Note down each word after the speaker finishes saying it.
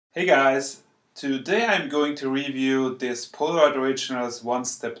Hey guys, today I'm going to review this Polaroid Originals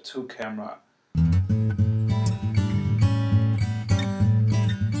OneStep 2 camera.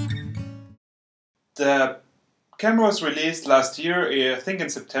 The camera was released last year, I think in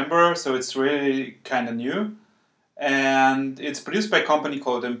September, so it's really kind of new. And it's produced by a company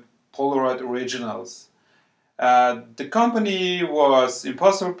called Polaroid Originals. The company was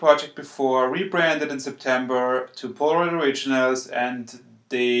Impossible Project before, rebranded in September to Polaroid Originals, and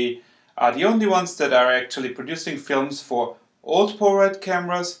they are the only ones that are actually producing films for old Polaroid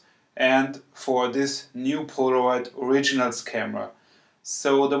cameras and for this new Polaroid Originals camera.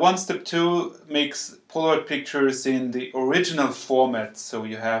 So the OneStep 2 makes Polaroid pictures in the original format. So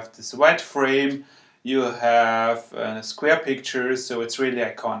you have this white frame, you have a square picture, so it's really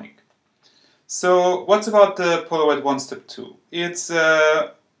iconic. So what's about the Polaroid OneStep 2? It's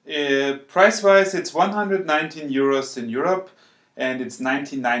price-wise, it's 119 euros in Europe and it's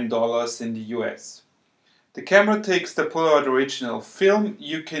 $99 in the US. The camera takes the Polaroid original film.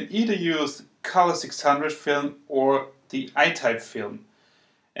 You can either use Color 600 film or the I-type film.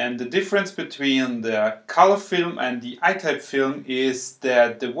 And the difference between the color film and the I-type film is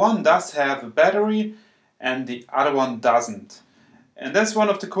that the one does have a battery and the other one doesn't. And that's one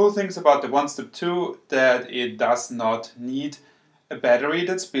of the cool things about the OneStep 2, that it does not need a battery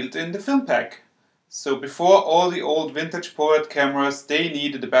that's built in the film pack. So before, all the old vintage Polaroid cameras, they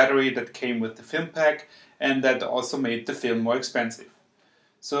needed a battery that came with the film pack, and that also made the film more expensive.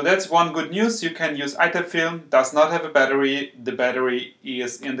 So that's one good news. You can use I-type film, does not have a battery. The battery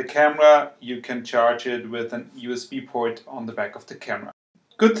is in the camera. You can charge it with an USB port on the back of the camera.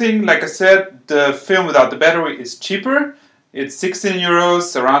 Good thing, like I said, the film without the battery is cheaper. It's 16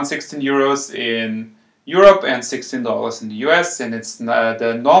 euros, around 16 euros in Europe and $16 in the US, and it's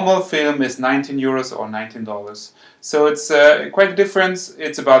the normal film is 19 euros or $19. So it's quite a difference.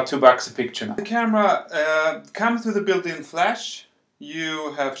 It's about $2 a picture now. The camera comes with a built-in flash.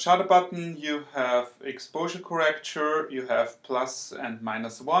 You have shutter button, you have exposure corrector, you have plus and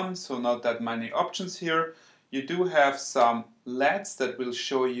 -1, so not that many options here. You do have some LEDs that will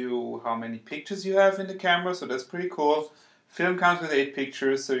show you how many pictures you have in the camera, so that's pretty cool. Film comes with 8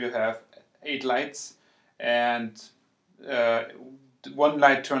 pictures, so you have 8 lights, and one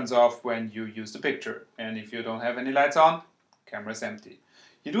light turns off when you use the picture. And if you don't have any lights on, camera is empty.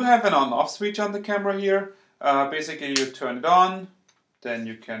 You do have an on-off switch on the camera here. Basically, you turn it on, then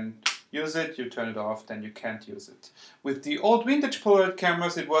you can use it, you turn it off, then you can't use it. With the old vintage Polaroid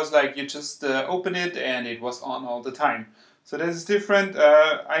cameras, it was like you just open it and it was on all the time. So this is different.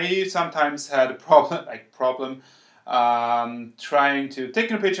 I sometimes had a problem, trying to take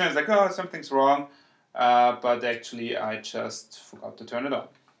a picture, and it's like, oh, something's wrong, but actually I just forgot to turn it on.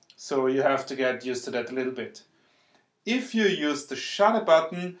 So you have to get used to that a little bit. If you use the shutter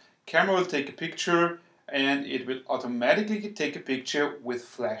button, camera will take a picture and it will automatically take a picture with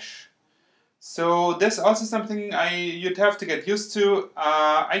flash. So that's also something you'd have to get used to.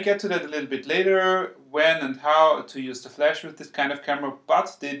 I get to that a little bit later, when and how to use the flash with this kind of camera,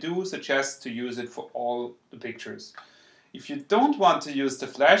 but they do suggest to use it for all the pictures. If you don't want to use the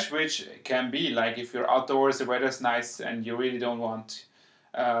flash, which can be like if you're outdoors, the weather's nice and you really don't want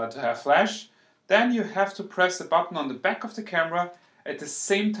to have flash, then you have to press a button on the back of the camera at the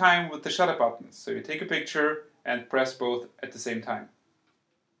same time with the shutter button. So you take a picture and press both at the same time.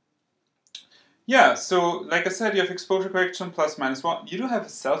 Yeah, so like I said, you have exposure correction plus -1. You do have a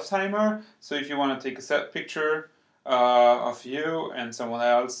self timer, so if you want to take a picture of you and someone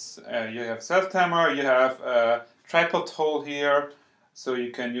else, you have self timer. You have a tripod hole here, so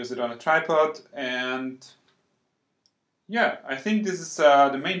you can use it on a tripod. And yeah, I think this is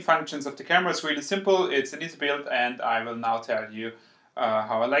the main functions of the camera. It's really simple, it's an easy build, and I will now tell you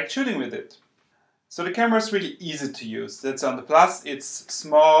how I like shooting with it. So the camera is really easy to use. That's on the plus. It's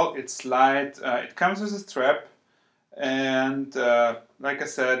small, it's light, it comes with a strap, and like I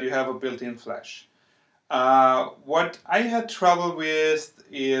said, you have a built-in flash. What I had trouble with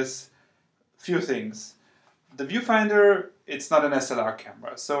is few things. The viewfinder, it's not an SLR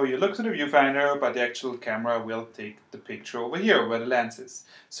camera. So you look to the viewfinder, but the actual camera will take the picture over here where the lens is.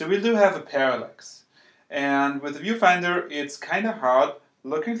 So we do have a parallax. And with the viewfinder, it's kind of hard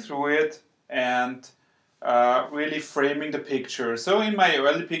looking through it and really framing the picture. So in my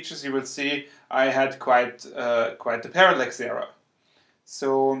early pictures, you will see I had quite the parallax error.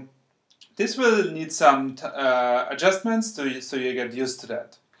 So this will need some adjustments so you get used to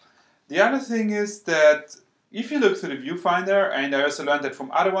that. The other thing is that if you look through the viewfinder, and I also learned that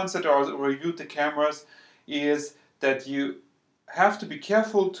from other ones that are reviewed the cameras, is that you have to be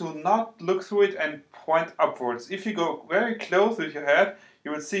careful to not look through it and point upwards. If you go very close with your head,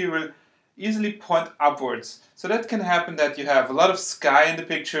 you will see you will easily point upwards. So that can happen that you have a lot of sky in the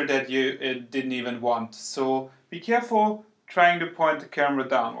picture that you didn't even want. So be careful trying to point the camera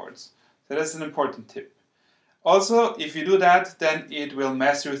downwards. So that's an important tip. Also, if you do that, then it will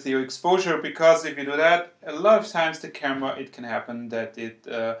mess with your exposure, because if you do that, a lot of times the camera, it can happen that it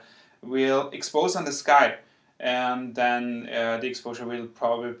will expose on the sky, and then the exposure will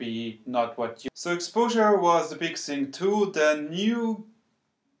probably be not what you... So exposure was the big thing too. The new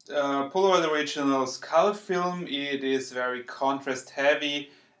Polaroid Originals color film, it is very contrast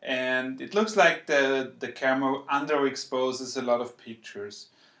heavy, and it looks like the camera underexposes a lot of pictures.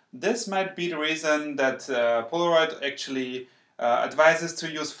 This might be the reason that Polaroid actually advises to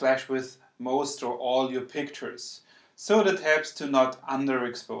use flash with most or all your pictures, so that helps to not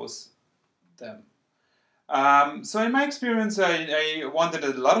underexpose them. So in my experience, I wanted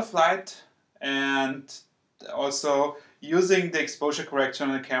a lot of light, and also using the exposure correction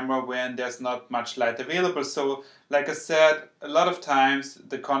on the camera when there's not much light available. So like I said, a lot of times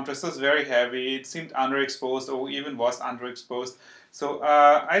the contrast was very heavy, it seemed underexposed or even was underexposed. So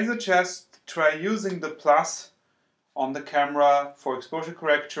I suggest try using the plus on the camera for exposure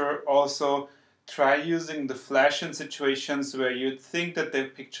correction. Also try using the flash in situations where you think that the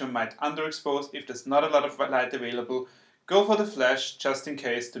picture might underexpose. If there's not a lot of light available, go for the flash just in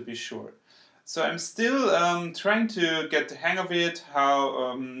case, to be sure. So I'm still trying to get the hang of it,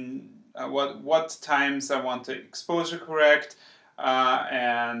 how what times I want to exposure correct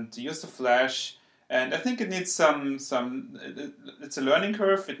and use the flash. And I think it needs it's a learning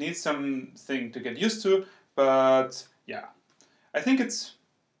curve, it needs something to get used to, but yeah, I think it's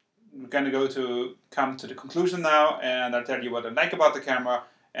going to come to the conclusion now, and I'll tell you what I like about the camera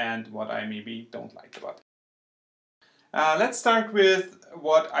and what I maybe don't like about it. Let's start with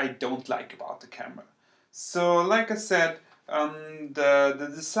what I don't like about the camera. So like I said,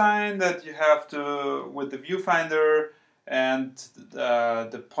 the design that you have to with the viewfinder and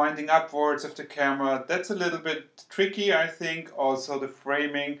the pointing upwards of the camera, that's a little bit tricky, I think. Also the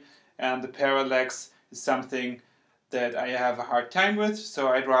framing and the parallax is something that I have a hard time with, so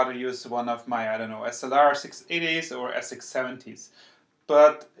I'd rather use one of my, I don't know, SLR 680s or SX70s.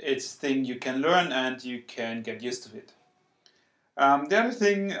 But it's a thing you can learn and you can get used to it. The other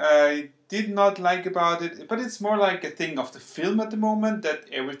thing I did not like about it, but it's more like a thing of the film at the moment, that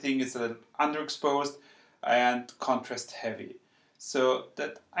everything is a little underexposed and contrast heavy. So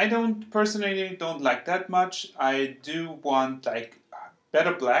that I personally don't like that much. I do want like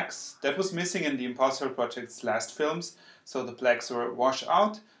better blacks. That was missing in the Impossible Project's last films, so the blacks were washed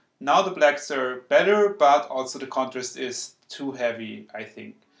out. Now the blacks are better, but also the contrast is too heavy, I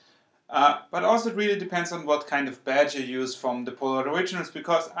think. But also it really depends on what kind of badge you use from the Polaroid Originals,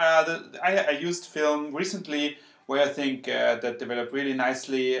 because I used film recently where I think that developed really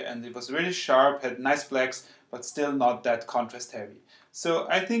nicely and it was really sharp, had nice blacks, but still not that contrast heavy. So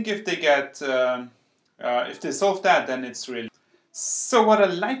I think if they get, if they solve that, then it's really... So what I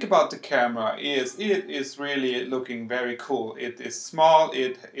like about the camera is it is really looking very cool. It is small,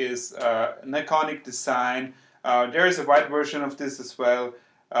 it is an iconic design. There is a white version of this as well.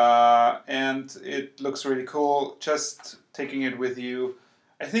 And it looks really cool just taking it with you.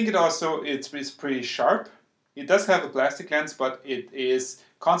 I think it's pretty sharp. It does have a plastic lens, but it is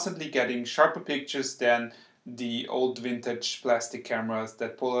constantly getting sharper pictures than the old vintage plastic cameras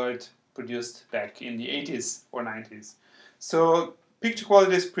that Polaroid produced back in the 80s or 90s. So picture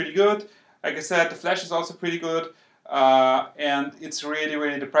quality is pretty good. Like I said, the flash is also pretty good. And it's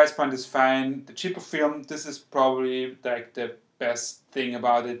really, the price point is fine. The cheaper film, this is probably like the best thing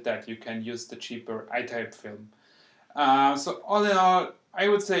about it, that you can use the cheaper I-type film. So all in all, I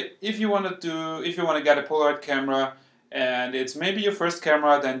would say if you want to get a Polaroid camera and it's maybe your first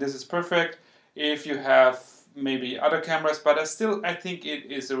camera, then this is perfect. If you have maybe other cameras, but I think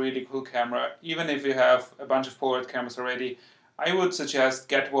it is a really cool camera. Even if you have a bunch of Polaroid cameras already, I would suggest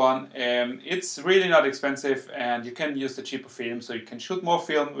get one. It's really not expensive and you can use the cheaper film, so you can shoot more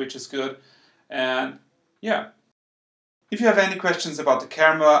film, which is good. And yeah. If you have any questions about the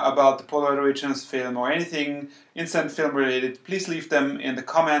camera, about the Polaroid Originals film, or anything instant film related, please leave them in the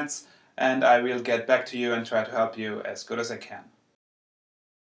comments and I will get back to you and try to help you as good as I can.